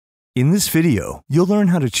In this video, you'll learn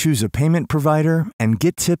how to choose a payment provider and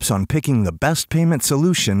get tips on picking the best payment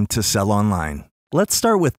solution to sell online. Let's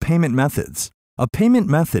start with payment methods. A payment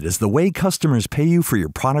method is the way customers pay you for your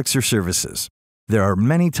products or services. There are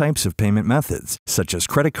many types of payment methods, such as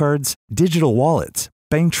credit cards, digital wallets,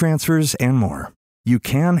 bank transfers, and more. You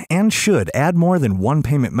can and should add more than one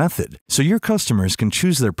payment method so your customers can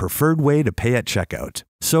choose their preferred way to pay at checkout.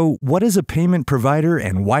 So, what is a payment provider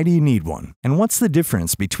and why do you need one? And what's the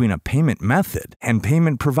difference between a payment method and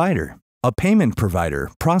payment provider? A payment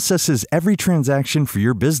provider processes every transaction for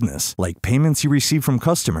your business, like payments you receive from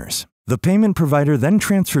customers. The payment provider then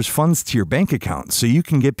transfers funds to your bank account so you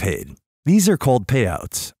can get paid. These are called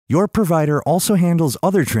payouts. Your provider also handles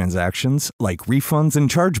other transactions like refunds and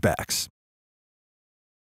chargebacks.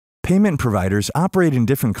 Payment providers operate in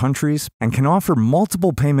different countries and can offer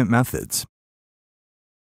multiple payment methods.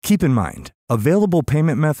 Keep in mind, available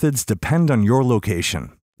payment methods depend on your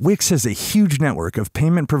location. Wix has a huge network of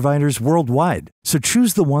payment providers worldwide, so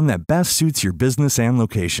choose the one that best suits your business and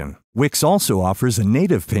location. Wix also offers a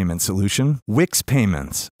native payment solution, Wix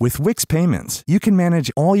Payments. With Wix Payments, you can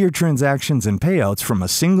manage all your transactions and payouts from a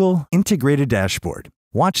single, integrated dashboard.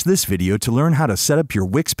 Watch this video to learn how to set up your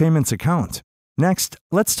Wix Payments account. Next,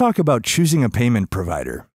 let's talk about choosing a payment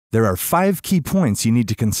provider. There are 5 key points you need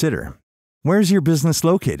to consider. Where's your business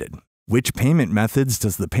located? Which payment methods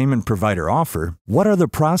does the payment provider offer? What are the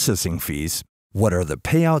processing fees? What are the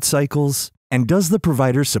payout cycles? And does the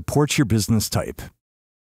provider support your business type?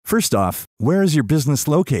 First off, where is your business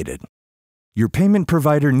located? Your payment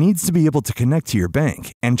provider needs to be able to connect to your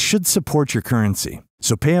bank and should support your currency,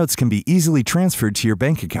 so payouts can be easily transferred to your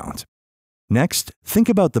bank account. Next, think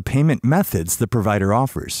about the payment methods the provider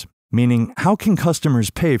offers, meaning how can customers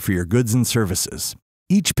pay for your goods and services?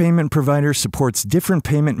 Each payment provider supports different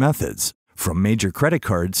payment methods, from major credit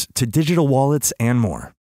cards to digital wallets and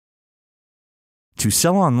more. To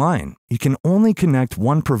sell online, you can only connect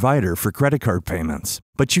one provider for credit card payments,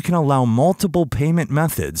 but you can allow multiple payment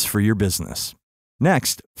methods for your business.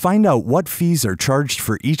 Next, find out what fees are charged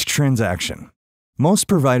for each transaction. Most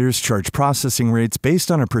providers charge processing rates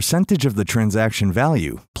based on a percentage of the transaction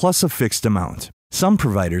value, plus a fixed amount. Some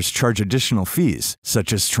providers charge additional fees,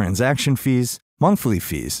 such as transaction fees, monthly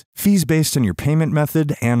fees, fees based on your payment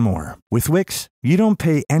method, and more. With Wix, you don't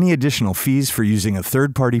pay any additional fees for using a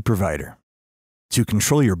third-party provider. To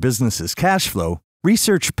control your business's cash flow,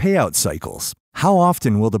 research payout cycles. How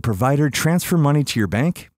often will the provider transfer money to your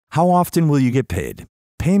bank? How often will you get paid?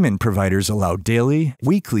 Payment providers allow daily,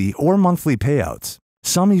 weekly, or monthly payouts.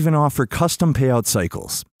 Some even offer custom payout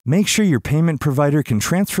cycles. Make sure your payment provider can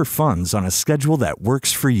transfer funds on a schedule that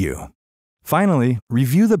works for you. Finally,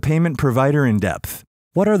 review the payment provider in depth.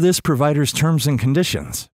 What are this provider's terms and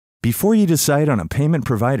conditions? Before you decide on a payment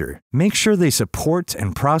provider, make sure they support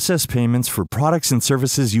and process payments for products and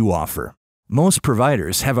services you offer. Most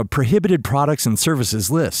providers have a prohibited products and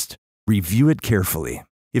services list. Review it carefully.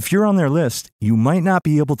 If you're on their list, you might not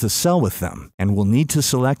be able to sell with them and will need to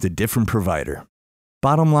select a different provider.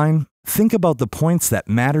 Bottom line, think about the points that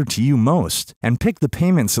matter to you most and pick the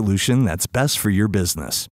payment solution that's best for your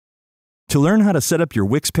business. To learn how to set up your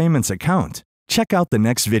Wix Payments account, check out the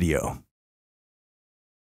next video.